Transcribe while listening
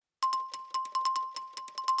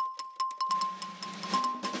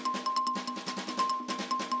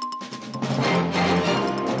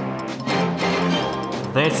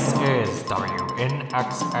This is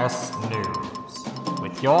WNXS News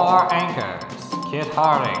with your anchors, Kit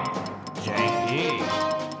Harding, Jane E,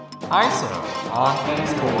 ISO on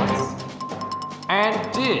esports,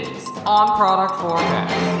 and Diz on product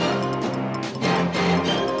forecast.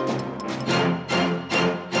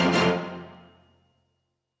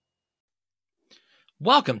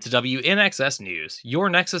 Welcome to WNXS News, your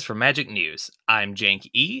nexus for Magic News. I'm Jank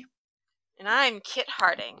E. And I'm Kit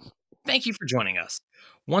Harding. Thank you for joining us.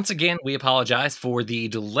 Once again, we apologize for the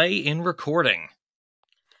delay in recording.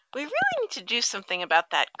 We really need to do something about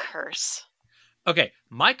that curse. Okay,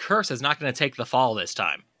 my curse is not going to take the fall this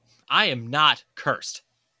time. I am not cursed.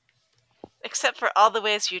 Except for all the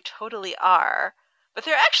ways you totally are. But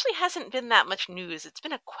there actually hasn't been that much news. It's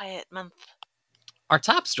been a quiet month. Our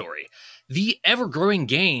top story, the ever-growing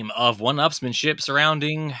game of one-upsmanship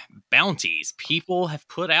surrounding bounties people have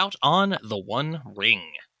put out on the One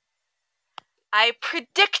Ring. I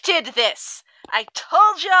predicted this! I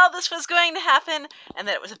told y'all this was going to happen, and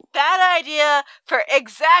that it was a bad idea for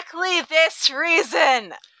exactly this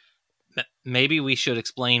reason! Maybe we should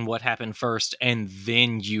explain what happened first, and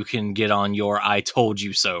then you can get on your I told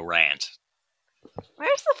you so rant.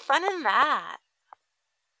 Where's the fun in that?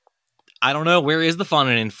 I don't know, where is the fun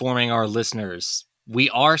in informing our listeners? We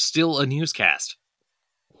are still a newscast.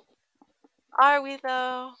 Are we,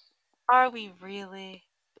 though? Are we really?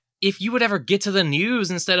 If you would ever get to the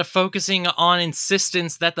news instead of focusing on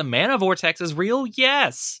insistence that the mana vortex is real,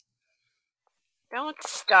 yes. Don't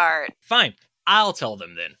start. Fine, I'll tell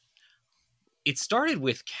them then. It started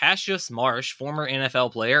with Cassius Marsh, former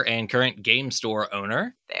NFL player and current game store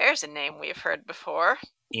owner. There's a name we've heard before.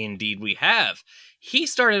 Indeed we have. He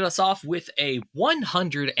started us off with a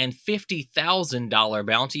 $150,000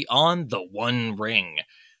 bounty on the One Ring.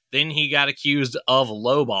 Then he got accused of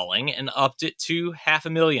lowballing and upped it to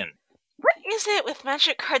 $500,000. What is it with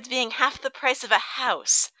magic cards being half the price of a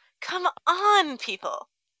house? Come on, people.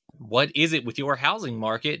 What is it with your housing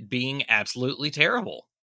market being absolutely terrible?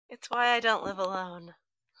 It's why I don't live alone.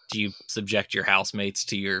 Do you subject your housemates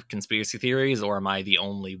to your conspiracy theories, or am I the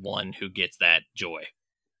only one who gets that joy?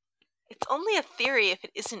 It's only a theory if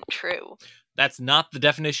it isn't true. That's not the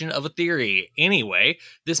definition of a theory. Anyway,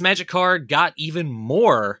 this magic card got even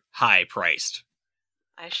more high-priced.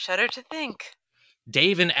 I shudder to think.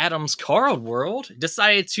 Dave and Adam's Card World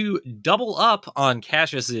decided to double up on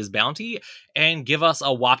Cassius's bounty and give us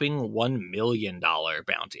a whopping $1 million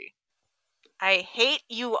bounty. I hate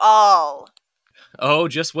you all. Oh,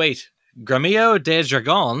 just wait. Gremio de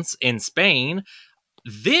Dragons in Spain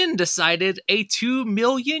then decided a €2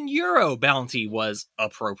 million bounty was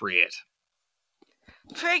appropriate.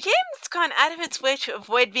 For a game that's gone out of its way to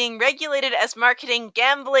avoid being regulated as marketing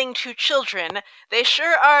gambling to children, they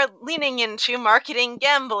sure are leaning into marketing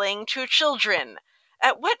gambling to children.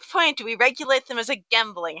 At what point do we regulate them as a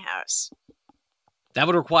gambling house? That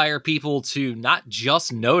would require people to not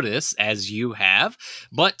just notice, as you have,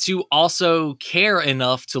 but to also care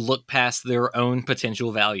enough to look past their own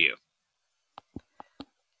potential value.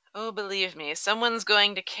 Oh, believe me, someone's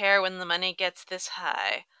going to care when the money gets this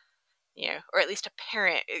high. Or at least a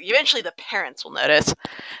parent. Eventually the parents will notice.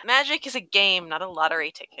 Magic is a game, not a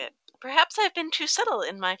lottery ticket. Perhaps I've been too subtle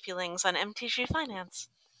in my feelings on MTG finance.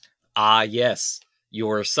 Ah, yes.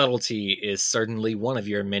 Your subtlety is certainly one of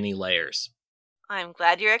your many layers. I'm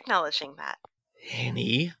glad you're acknowledging that.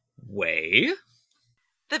 Anyway?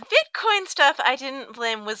 The Bitcoin stuff I didn't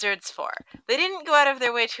blame Wizards for. They didn't go out of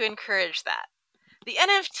their way to encourage that. The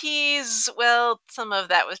NFTs, well, some of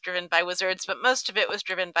that was driven by Wizards, but most of it was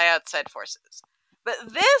driven by outside forces.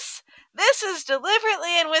 But this is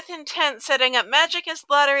deliberately and with intent setting up Magic as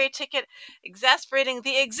lottery ticket, exasperating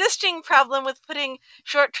the existing problem with putting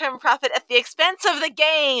short-term profit at the expense of the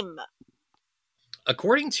game.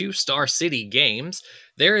 According to Star City Games,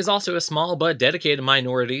 there is also a small but dedicated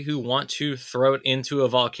minority who want to throw it into a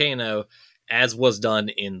volcano, as was done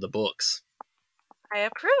in the books. I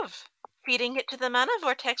approve. Feeding it to the mana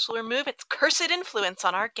vortex will remove its cursed influence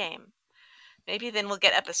on our game. Maybe then we'll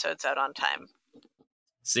get episodes out on time.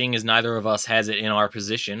 Seeing as neither of us has it in our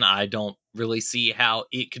position, I don't really see how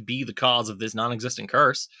it could be the cause of this non-existent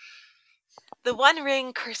curse. The One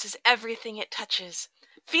Ring curses everything it touches.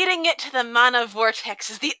 Feeding it to the mana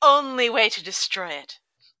vortex is the only way to destroy it.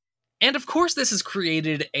 And of course this has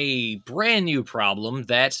created a brand new problem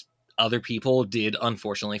that other people did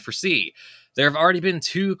unfortunately foresee. There have already been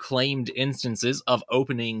 2 claimed instances of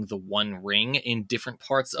opening the One Ring in different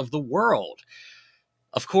parts of the world.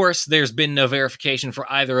 Of course, there's been no verification for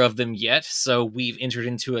either of them yet, so we've entered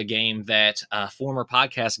into a game that former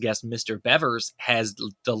podcast guest Mr. Bevers has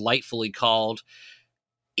delightfully called,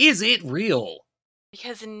 Is It Real?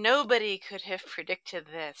 Because nobody could have predicted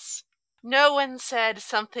this. No one said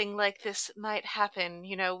something like this might happen,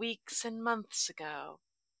 weeks and months ago.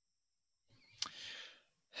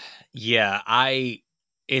 Yeah,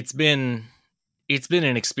 it's been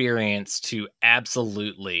an experience to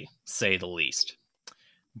absolutely say the least.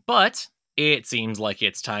 But it seems like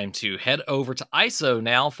it's time to head over to ISO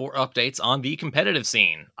now for updates on the competitive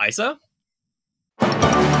scene. ISO?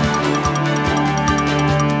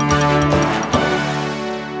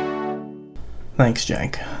 Thanks,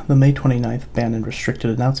 Jank. The May 29th ban and restricted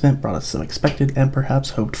announcement brought us some expected and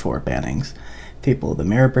perhaps hoped for bannings. Fable of the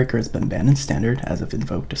Mirror Breaker has been banned in Standard, as of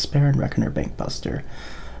Invoke Despair and Reckoner Bankbuster.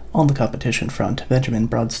 On the competition front, Benjamin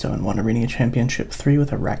Broadstone won Arena Championship 3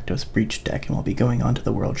 with a Rakdos Breach deck and will be going on to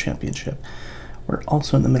the World Championship. We're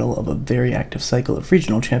also in the middle of a very active cycle of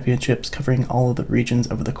regional championships covering all of the regions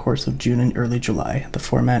over the course of June and early July. The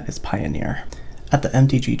format is Pioneer. At the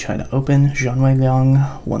MTG China Open, Zhanwei Liang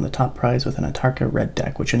won the top prize with an Atarka red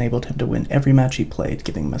deck, which enabled him to win every match he played,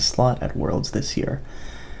 giving him a slot at Worlds this year.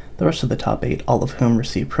 The rest of the top 8, all of whom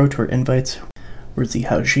received Pro Tour invites, were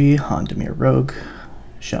Zihao Ji on Demir Rogue,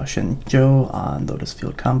 Xiaoshen Zhou on Lotus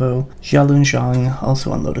Field Combo, Xiaolun Zhang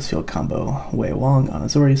also on Lotus Field Combo, Wei Wang on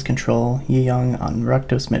Azorius Control, Yi Yang on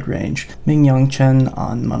Rakdos Midrange, Mingyang Chen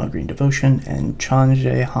on Mono Green Devotion, and Chan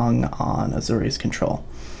Zhe Hong on Azorius Control.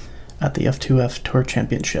 At the F2F Tour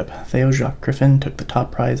Championship, Theo Jacques Griffin took the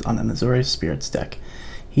top prize on an Azorius Spirits deck.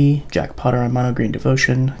 He, Jack Potter on Mono Green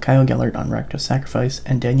Devotion, Kyle Gellert on Rakdos Sacrifice,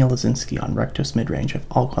 and Daniel Lazinski on Rakdos Midrange have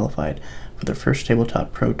all qualified for their first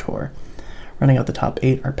Tabletop Pro Tour. Running out the top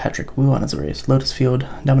 8 are Patrick Wu on Azorius Lotus Field,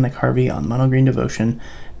 Dominic Harvey on Mono Green Devotion,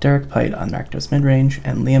 Derek Pite on Rakdos Midrange,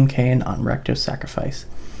 and Liam Kane on Rakdos Sacrifice.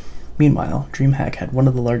 Meanwhile, DreamHack had one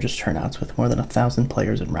of the largest turnouts with more than 1,000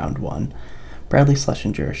 players in Round 1. Bradley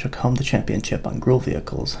Schlesinger took home the championship on Gruul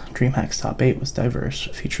vehicles. DreamHack's top 8 was diverse,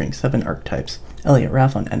 featuring 7 archetypes: Elliot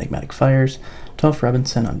Raff on Enigmatic Fires, Toph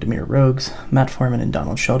Robinson on Demir Rogues, Matt Foreman and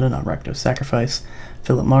Donald Sheldon on Rakdos Sacrifice,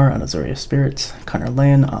 Philip Marr on Azorius Spirits, Connor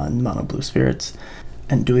Lane on Mono Blue Spirits,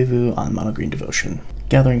 and Dewey Vu on Mono Green Devotion.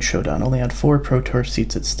 Gathering Showdown only had 4 Pro Tour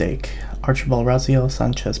seats at stake. Archibald Raziel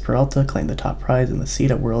Sanchez Peralta claimed the top prize in the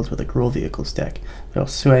seat at Worlds with a Gruul Vehicles deck.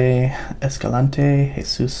 Josue Escalante,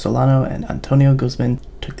 Jesus Solano, and Antonio Guzman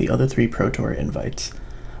took the other 3 Pro Tour invites.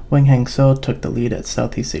 Wang Hang So took the lead at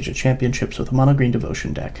Southeast Asia Championships with a Mono Green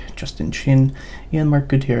Devotion deck. Justin Chin, Ian Mark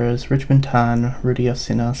Gutierrez, Richmond Tan, Rudy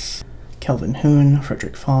Asinas, Kelvin Hoon,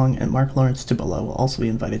 Frederick Fong, and Mark Lawrence Tibolo will also be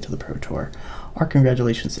invited to the Pro Tour. Our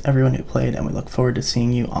congratulations to everyone who played, and we look forward to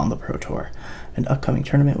seeing you on the Pro Tour. An upcoming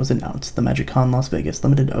tournament was announced, the MagicCon Las Vegas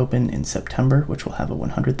Limited Open in September, which will have a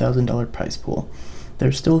 $100,000 prize pool.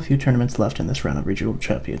 There's still a few tournaments left in this round of regional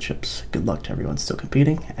championships. Good luck to everyone still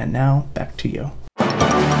competing, and now, back to you.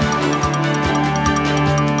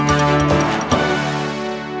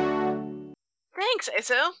 Thanks,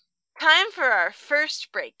 ISO. Time for our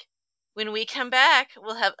first break. When we come back,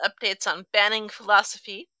 we'll have updates on banning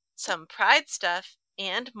philosophy, some Pride stuff,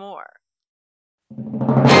 and more.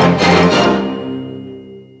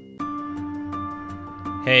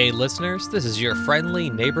 Hey listeners, this is your friendly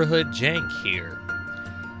neighborhood Jank here.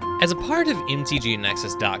 As a part of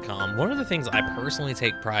MTGNexus.com, one of the things I personally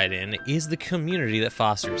take pride in is the community that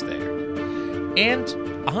fosters there. And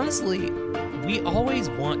honestly, we always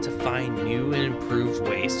want to find new and improved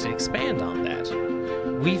ways to expand on that.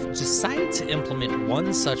 We've decided to implement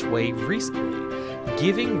one such way recently,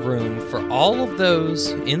 giving room for all of those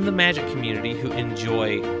in the Magic community who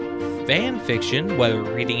enjoy fan fiction, whether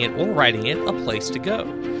reading it or writing it, a place to go.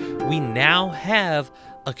 We now have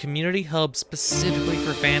a community hub specifically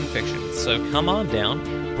for fan fiction, so come on down,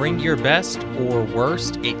 bring your best or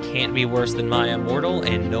worst. It can't be worse than My Immortal,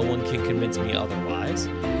 and no one can convince me otherwise.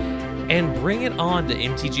 And bring it on to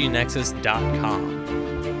mtgnexus.com.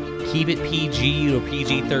 Keep it PG or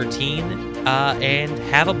PG-13, and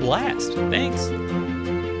have a blast. Thanks.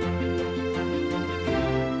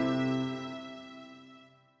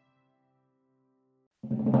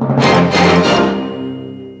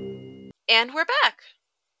 And we're back.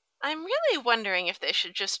 I'm really wondering if they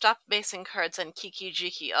should just stop basing cards on Kiki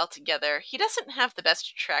Jiki altogether. He doesn't have the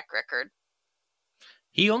best track record.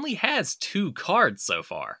 He only has 2 cards so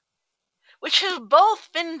far, which have both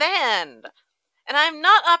been banned. And I'm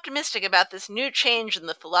not optimistic about this new change in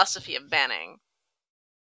the philosophy of banning.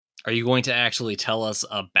 Are you going to actually tell us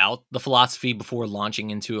about the philosophy before launching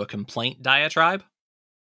into a complaint diatribe?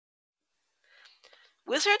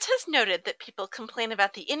 Wizards has noted that people complain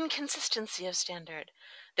about the inconsistency of Standard,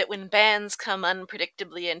 that when bans come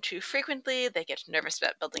unpredictably and too frequently, they get nervous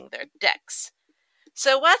about building their decks.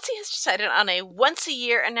 So WotC has decided on a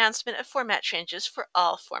once-a-year announcement of format changes for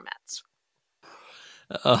all formats.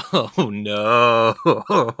 Oh no.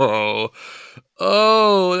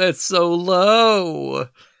 Oh, that's so low.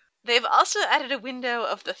 They've also added a window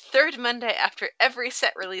of the third Monday after every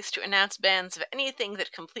set release to announce bans of anything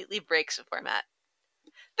that completely breaks a format.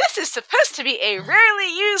 This is supposed to be a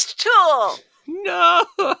rarely used tool! No!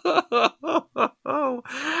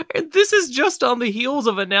 And this is just on the heels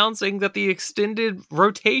of announcing that the extended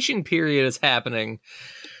rotation period is happening.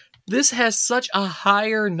 This has such a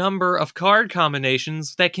higher number of card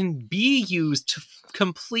combinations that can be used to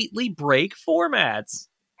completely break formats.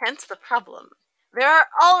 Hence the problem. There are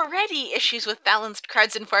already issues with balanced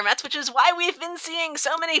cards and formats, which is why we've been seeing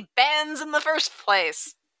so many bans in the first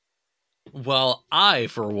place. Well, I,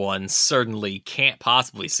 for one, certainly can't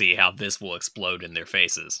possibly see how this will explode in their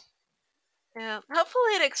faces. Yeah,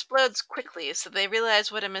 hopefully it explodes quickly so they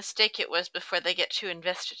realize what a mistake it was before they get too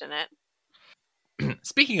invested in it.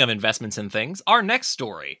 Speaking of investments in things, our next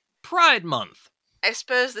story, Pride Month. I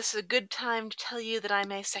suppose this is a good time to tell you that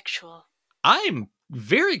I'm asexual. I'm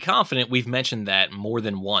very confident we've mentioned that more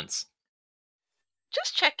than once.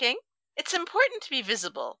 Just checking. It's important to be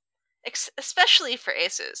visible, especially for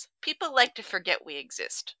aces. People like to forget we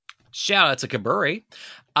exist. Shout out to Kaburi.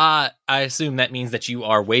 I assume that means that you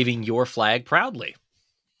are waving your flag proudly.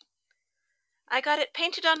 I got it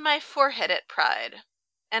painted on my forehead at Pride,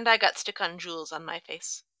 and I got stick-on jewels on my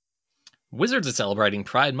face. Wizards are celebrating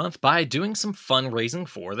Pride Month by doing some fundraising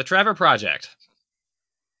for the Trevor Project.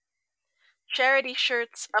 Charity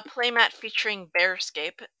shirts, a playmat featuring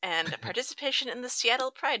Bearscape, and participation in the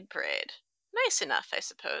Seattle Pride Parade. Nice enough, I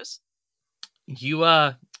suppose. You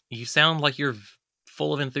sound like you're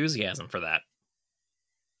full of enthusiasm for that.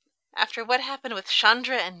 After what happened with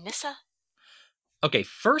Chandra and Nissa? Okay,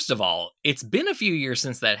 first of all, it's been a few years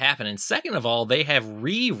since that happened, and second of all, they have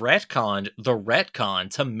re-retconned the retcon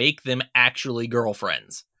to make them actually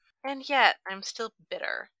girlfriends. And yet, I'm still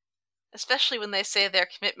bitter. Especially when they say their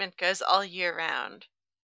commitment goes all year round.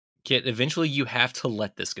 Kit, eventually you have to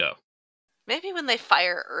let this go. Maybe when they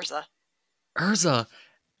fire Urza. Urza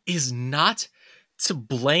is not to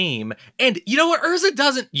blame. And you know what? Urza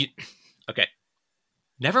doesn't... Okay.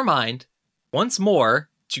 Never mind. Once more,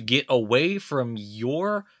 to get away from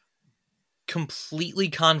your completely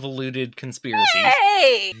convoluted conspiracies,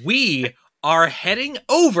 Hey! we are heading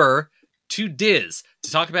over to Diz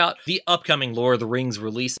to talk about the upcoming Lord of the Rings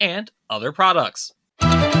release and other products.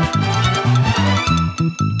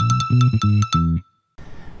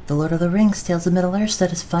 The Lord of the Rings Tales of Middle-earth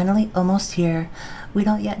set is finally almost here. We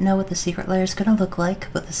don't yet know what the secret lair is going to look like,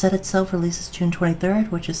 but the set itself releases June 23rd,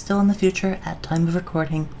 which is still in the future at time of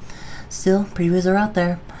recording. Still, previews are out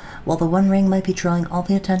there. While the One Ring might be drawing all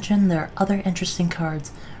the attention, there are other interesting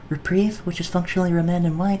cards. Reprieve, which is functionally remand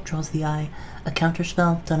in white, draws the eye. A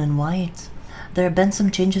counterspell done in white. There have been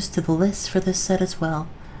some changes to the list for this set as well.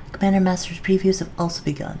 Commander Masters previews have also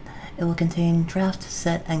begun. It will contain draft,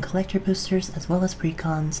 set, and collector boosters as well as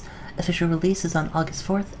precons. Official release is on August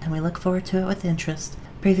 4th, and we look forward to it with interest.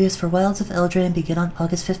 Previews for Wilds of Eldraine begin on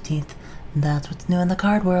August 15th. That's what's new in the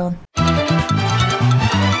card world.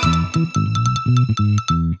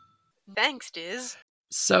 Thanks, Diz.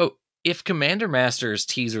 So, if Commander Masters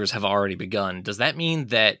teasers have already begun, does that mean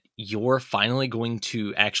that you're finally going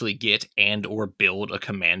to actually get and or build a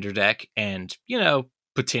commander deck and,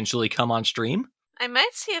 potentially come on stream? I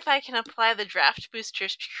might see if I can apply the draft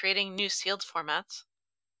boosters to creating new sealed formats.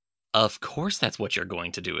 Of course that's what you're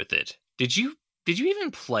going to do with it. Did you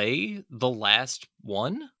even play the last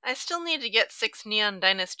one? I still need to get 6 Neon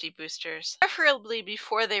Dynasty boosters, preferably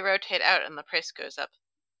before they rotate out and the price goes up.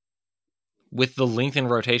 With the length in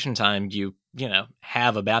rotation time, you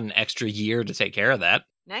have about an extra year to take care of that.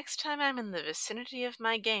 Next time I'm in the vicinity of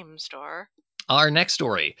my game store. Our next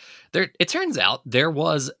story. It turns out there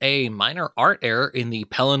was a minor art error in the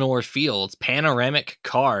Pelennor Fields panoramic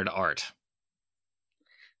card art.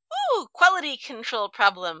 Ooh, quality control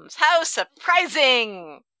problems. How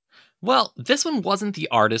surprising! Well, this one wasn't the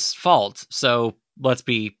artist's fault, so let's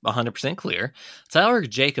be 100% clear. Tyler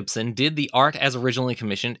Jacobson did the art as originally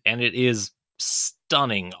commissioned, and it is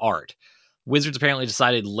stunning art. Wizards apparently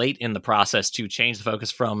decided late in the process to change the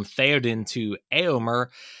focus from Theoden to Eomer,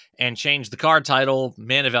 and change the card title,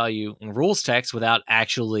 mana value, and rules text without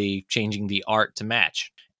actually changing the art to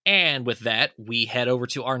match. And with that, we head over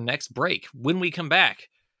to our next break. When we come back,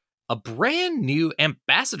 a brand new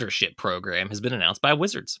ambassadorship program has been announced by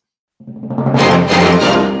Wizards.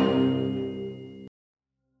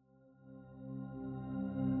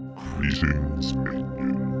 Greetings,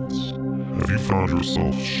 minions. Have you found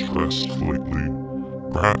yourself stressed lately?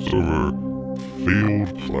 Perhaps over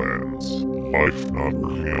failed plans, life not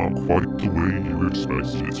working out quite the way you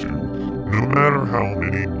expected it to, no matter how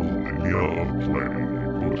many millennia of planning you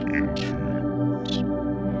put into yours.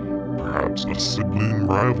 Perhaps a sibling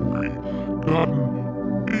rivalry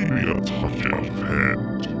gotten maybe a touch out of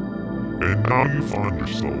hand, and now you find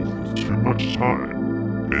yourself with too much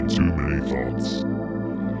time and too many thoughts.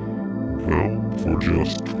 Well, for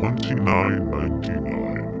just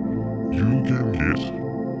 $29.99, you can get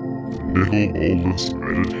Nickel Bolus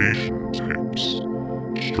meditation tips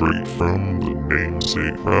straight from the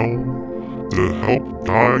namesake realm to help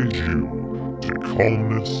guide you to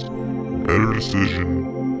calmness, better decision,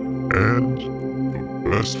 and the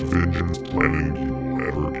best vengeance planning you will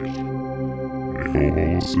ever get. Nickel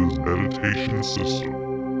Bolus's meditation system.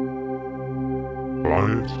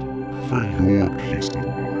 Buy it for your peace of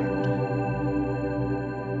mind.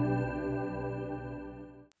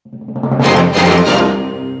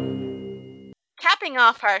 Capping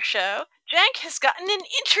off our show, Jank has gotten an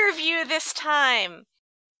interview this time.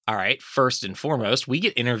 All right, first and foremost, we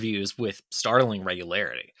get interviews with startling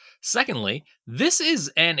regularity. Secondly, this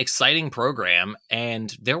is an exciting program,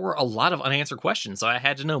 and there were a lot of unanswered questions, so I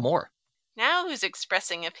had to know more. Now who's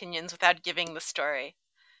expressing opinions without giving the story?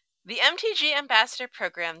 The MTG Ambassador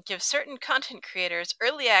Program gives certain content creators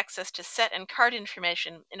early access to set and card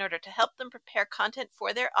information in order to help them prepare content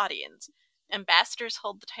for their audience. Ambassadors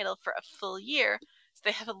hold the title for a full year, so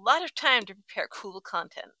they have a lot of time to prepare cool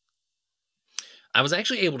content. I was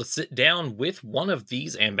actually able to sit down with one of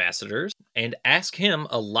these ambassadors and ask him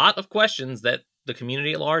a lot of questions that the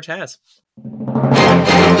community at large has.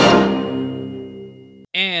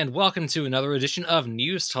 And welcome to another edition of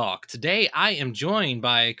News Talk. Today I am joined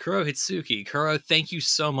by Kuro Hitsuki. Kuro, thank you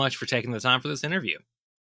so much for taking the time for this interview.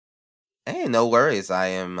 Hey, no worries. I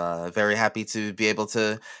am very happy to be able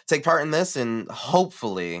to take part in this and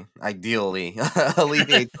hopefully, ideally,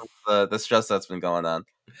 alleviate the stress that's been going on.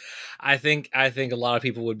 I think a lot of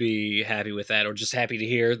people would be happy with that, or just happy to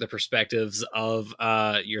hear the perspectives of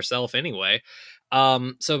yourself anyway.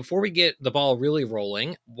 So before we get the ball really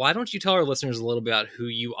rolling, why don't you tell our listeners a little bit about who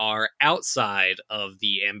you are outside of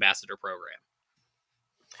the Ambassador program?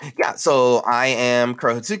 Yeah, so I am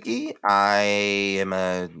Kuro Hitsuki. I am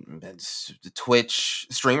a Twitch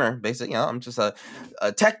streamer, basically. I'm just a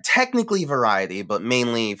technically variety, but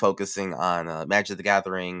mainly focusing on Magic the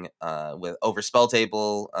Gathering with over Spell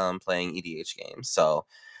Table, playing EDH games. So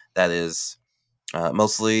that is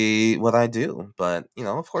mostly what I do. But,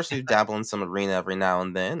 of course, we dabble in some arena every now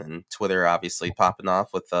and then, and Twitter obviously popping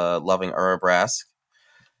off with loving Urabrask.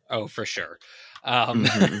 Oh, for sure.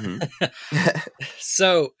 Mm-hmm.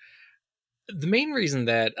 So the main reason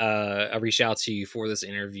that I reached out to you for this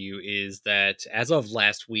interview is that as of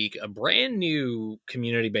last week, a brand new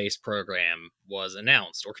community-based program was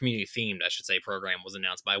announced, or community-themed, I should say, program was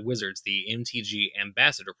announced by Wizards, the MTG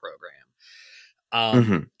Ambassador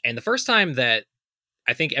program. And the first time that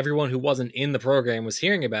I think everyone who wasn't in the program was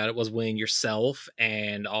hearing about it was when yourself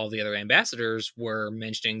and all the other ambassadors were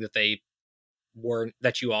mentioning that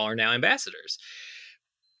that you all are now ambassadors,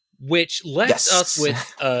 which left us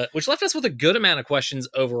with a good amount of questions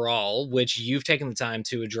overall, which you've taken the time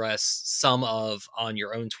to address some of on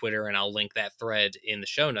your own Twitter, and I'll link that thread in the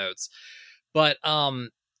show notes. But to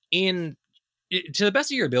the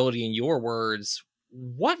best of your ability, in your words,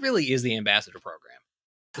 what really is the ambassador program?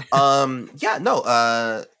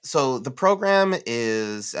 So the program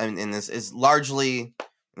is, and this is largely,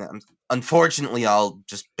 unfortunately, I'll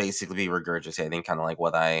just basically be regurgitating kind of like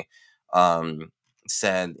what I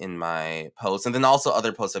said in my post, and then also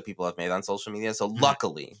other posts that people have made on social media. So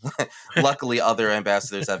luckily other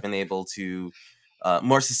ambassadors have been able to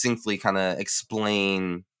more succinctly kind of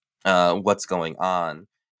explain what's going on.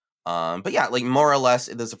 But yeah, like more or less,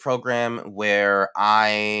 it is a program where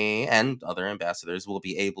I and other ambassadors will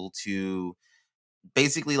be able to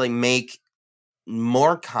basically like make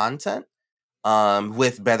more content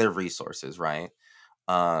with better resources, right?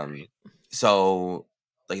 So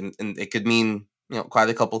like, and it could mean quite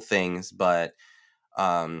a couple things, but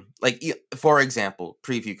like for example,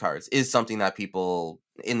 preview cards is something that people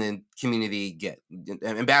in the community get,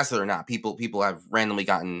 ambassador or not, people have randomly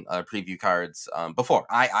gotten preview cards before.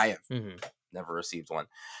 I have never received one,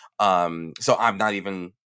 so I'm not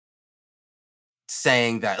even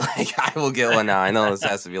saying that like I will get one now. I know this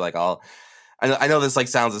has to be like all, I know this like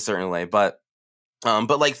sounds a certain way, but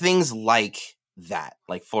like things like that,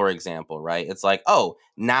 like for example, right, it's like, oh,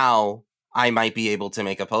 now I might be able to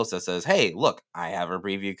make a post that says, hey, look, I have a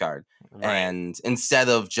preview card. Right. And instead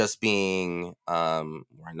of just being where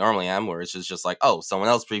I normally am, where it's just like, oh, someone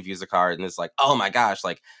else previews a card and it's like, oh my gosh,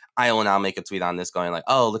 like I will now make a tweet on this going like,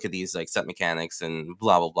 oh, look at these like set mechanics and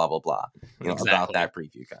blah blah blah blah blah, about that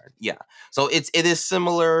preview card. Yeah. So it is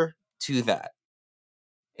similar to that.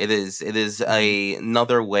 It is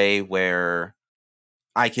another way where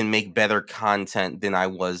I can make better content than I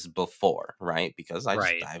was before, right? Because I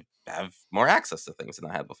have more access to things than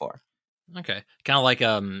I had before. Okay. Kind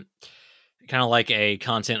of like a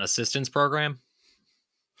content assistance program.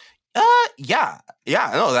 Yeah.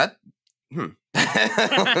 No, that. Wait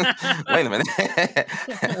a minute.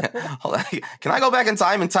 Hold on. Can I go back in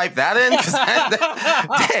time and type that in?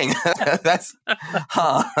 Dang, that's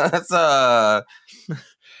that's a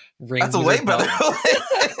way better.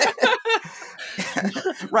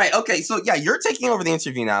 Right. Okay. So yeah, you're taking over the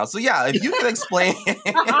interview now. So yeah, if you could explain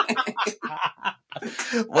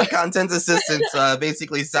what content assistance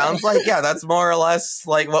basically sounds like, yeah, that's more or less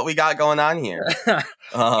like what we got going on here.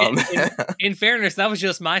 In fairness, that was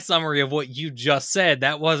just my summary of what you just said.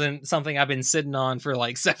 That wasn't something I've been sitting on for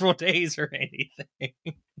like several days or anything.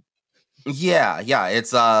 Yeah,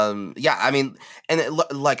 it's I mean, and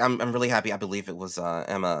I'm really happy. I believe it was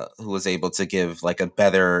Emma who was able to give like a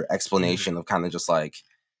better explanation of kind of just like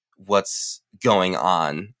what's going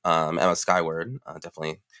on. Emma Skyward,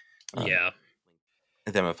 definitely.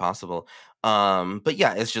 Them if possible. But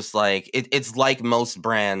yeah, it's just like it's like most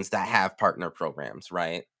brands that have partner programs,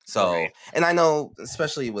 right? So, and I know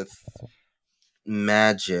especially with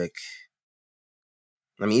Magic,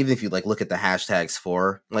 I mean, even if you like look at the hashtags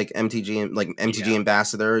for like MTG and like MTG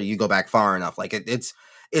Ambassador, you go back far enough, like it's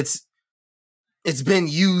been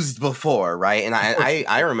used before, right? And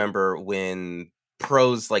I remember when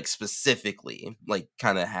pros like specifically like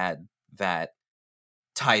kind of had that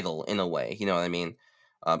title in a way, you know what I mean?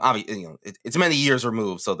 Obviously, it's many years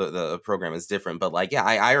removed, so the program is different. But like, yeah,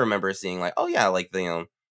 I remember seeing like, oh yeah, like the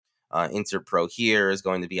Insert Pro here is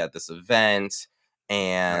going to be at this event.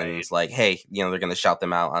 And like, hey, they're going to shout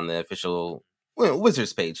them out on the official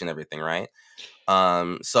Wizards page and everything, right?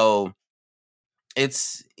 So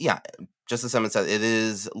it's, just as Simon said, it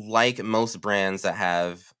is like most brands that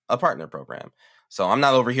have a partner program. So I'm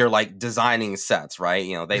not over here like designing sets, right?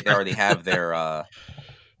 They already have their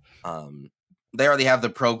they already have the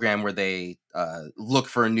program where they look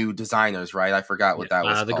for new designers, right? I forgot what that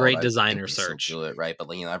was called. The Great Designer Search. Do it, right? But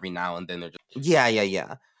like, every now and then they're just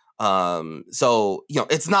yeah. So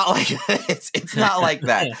it's not like it's not like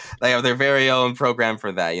that. They have their very own program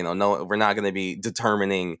for that. No, we're not going to be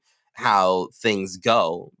determining how things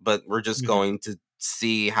go, but we're just going to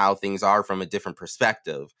see how things are from a different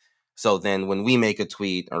perspective. So then when we make a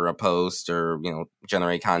tweet or a post or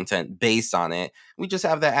generate content based on it, we just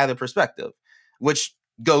have that added perspective, which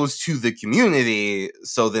goes to the community.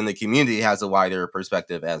 So then the community has a wider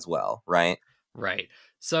perspective as well, right? Right.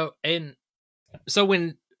 So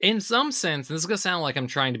when, in some sense, and this is going to sound like I'm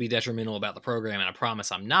trying to be detrimental about the program, and I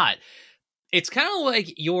promise I'm not, it's kind of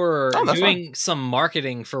like you're doing some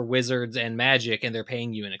marketing for Wizards and Magic, and they're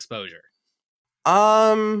paying you an exposure.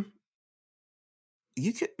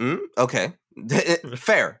 You could, okay.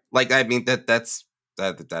 Fair. Like, I mean, that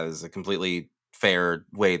is a completely fair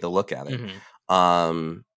way to look at it. I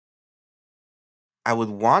would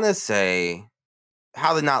want to say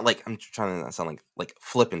how to not like, I'm trying to not sound like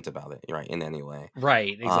flippant about it, right? In any way.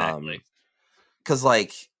 Right. Exactly. Cause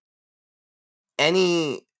like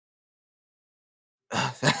any,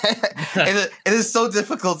 it is so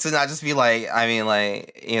difficult to not just be like, I mean,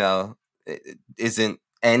 like, isn't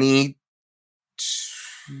any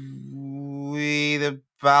tweet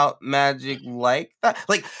about Magic like that?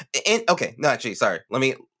 Like, okay, no, actually, sorry. Let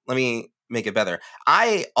me make it better.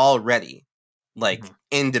 I already like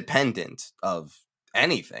independent of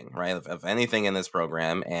anything, right? Of anything in this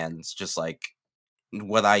program, and it's just like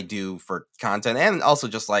what I do for content, and also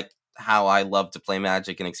just like how I love to play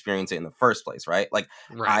Magic and experience it in the first place, right? Like,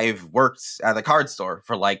 I've worked at a card store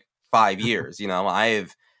for like 5 years.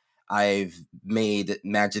 I've made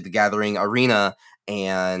Magic the Gathering Arena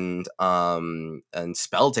and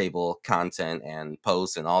spell table content and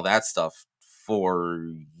posts and all that stuff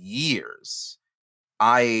for years.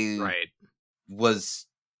 I was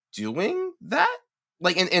doing that,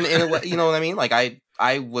 like in a way, you know what I mean? Like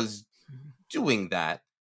I was doing that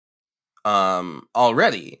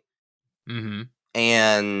already,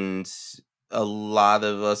 and a lot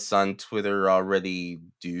of us on Twitter already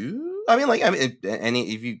do. I mean,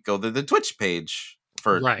 if you go to the Twitch page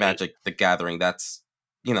for Magic the Gathering, that's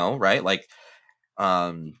right, like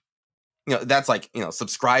that's like,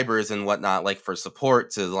 subscribers and whatnot, like for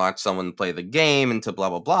support to launch someone play the game and to blah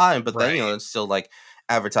blah blah. But then Right. it's still like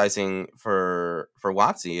advertising for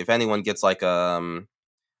WotC. If anyone gets like when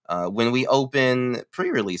we open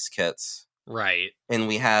pre-release kits, Right. and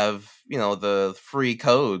we have the free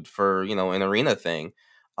code for an arena thing,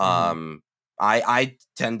 I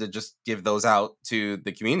tend to just give those out to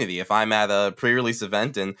the community. If I'm at a pre-release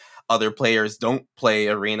event and other players don't play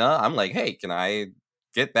arena, I'm like, hey, can I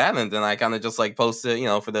get that? And then I kind of just like post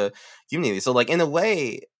it for the community. So like in a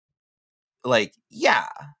way, like yes,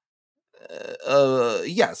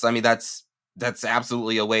 I mean that's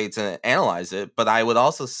absolutely a way to analyze it, but I would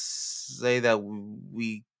also say that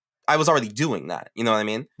I was already doing that, you know what I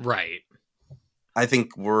mean? Right. I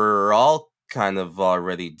think we're all kind of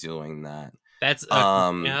already doing that. That's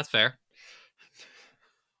yeah, that's fair.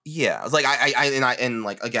 Yeah, it's like and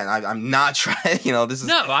like again, I'm not trying. This is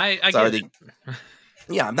I get already, it.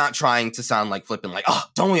 Yeah, I'm not trying to sound like flippant. Like, oh,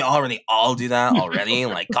 don't we already all do that already?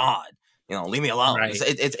 Like, God, leave me alone. Right.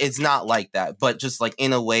 It's not like that, but just like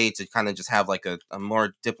in a way to kind of just have like a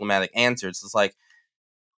more diplomatic answer. It's just like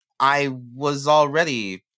I was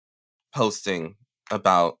already posting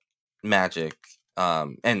about Magic,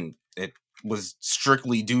 and it was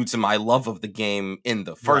strictly due to my love of the game in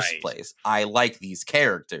the first Right. place. I like these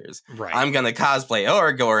characters. Right. I'm gonna cosplay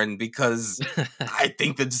Aragorn because I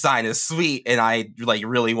think the design is sweet, and I like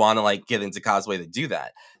really want to like get into cosplay to do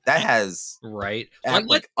that. That has right.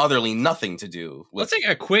 like utterly nothing to do with. Let's take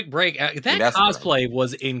a quick break. That cosplay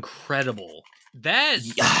was incredible.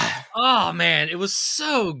 Oh man, it was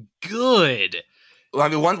so good. I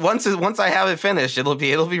mean, once I have it finished, it'll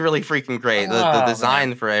be really freaking great. The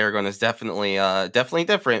design for Aragorn is definitely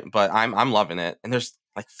different, but I'm loving it. And there's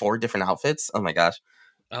like 4 different outfits. Oh my gosh.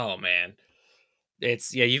 Oh man,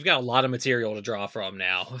 you've got a lot of material to draw from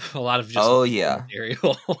now. A lot of just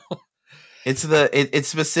material. It's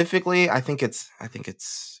specifically I think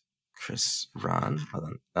it's Chris Ron.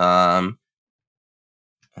 Hold on.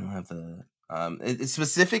 I don't have the it's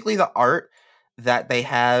specifically the art that they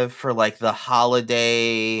have for like the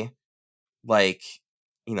holiday, like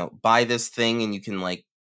buy this thing and you can like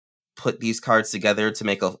put these cards together to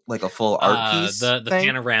make a full art piece. The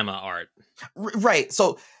panorama art, right?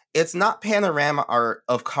 So it's not panorama art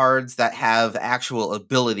of cards that have actual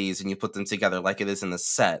abilities and you put them together like it is in the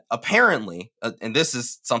set. Apparently, and this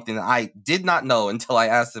is something that I did not know until I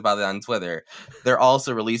asked about it on Twitter. They're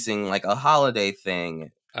also releasing like a holiday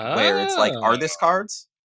thing where it's like artist cards.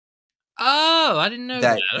 Oh, I didn't know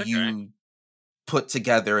that. Okay. You put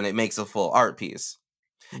together and it makes a full art piece.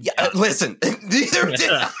 Yeah, listen, neither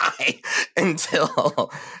did I until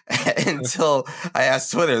I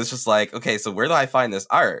asked Twitter. It's just like, okay, so where do I find this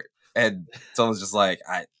art? And someone's just like,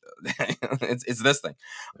 it's this thing.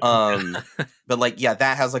 But like, yeah,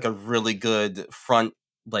 that has like a really good front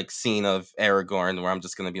like scene of Aragorn where I'm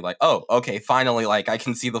just gonna be like, oh, okay, finally, like I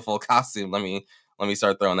can see the full costume. Let me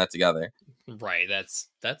start throwing that together. Right. That's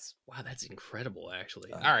wow. That's incredible,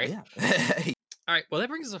 actually. All right. Yeah. All right. Well, that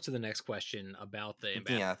brings us up to the next question about the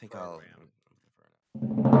ambassador Yeah, I think program.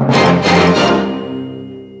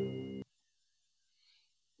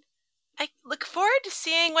 I look forward to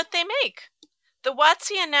seeing what they make. The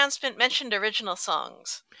WotC announcement mentioned original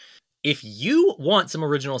songs. If you want some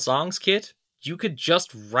original songs, Kit, you could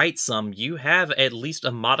just write some. You have at least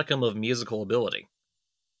a modicum of musical ability.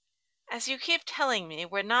 As you keep telling me,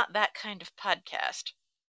 we're not that kind of podcast.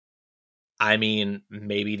 I mean,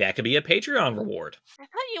 maybe that could be a Patreon reward. I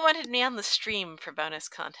thought you wanted me on the stream for bonus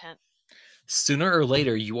content. Sooner or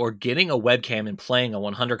later, you are getting a webcam and playing a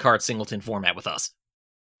 100-card singleton format with us.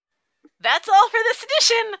 That's all for this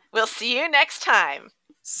edition. We'll see you next time.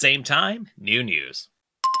 Same time, new news.